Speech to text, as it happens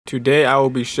Today I will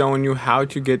be showing you how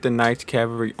to get the Knight's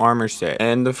Cavalry armor set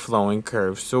and the flowing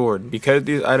curved sword. Because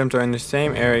these items are in the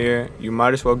same area, you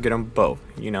might as well get them both.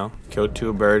 You know, kill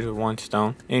two birds with one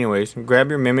stone. Anyways, grab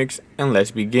your mimics and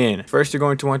let's begin. First, you're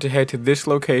going to want to head to this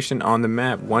location on the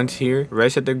map. Once here,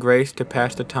 rest at the grace to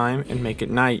pass the time and make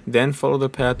it night. Then follow the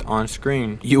path on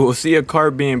screen. You will see a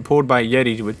cart being pulled by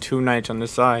yetis with two knights on the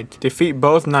sides. Defeat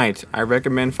both knights. I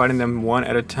recommend fighting them one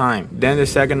at a time. Then the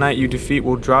second knight you defeat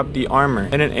will drop the armor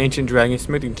and an ancient dragon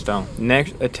smithing stone.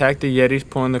 Next, attack the yetis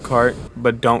pulling the cart,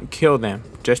 but don't kill them,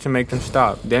 just to make them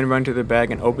stop. Then run to the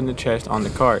bag and open the chest on the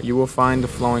cart. You will find the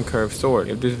flowing curved sword.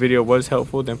 If this video was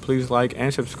helpful, then please like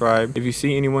and subscribe. If you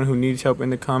see anyone who needs help in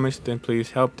the comments, then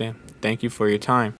please help them. Thank you for your time.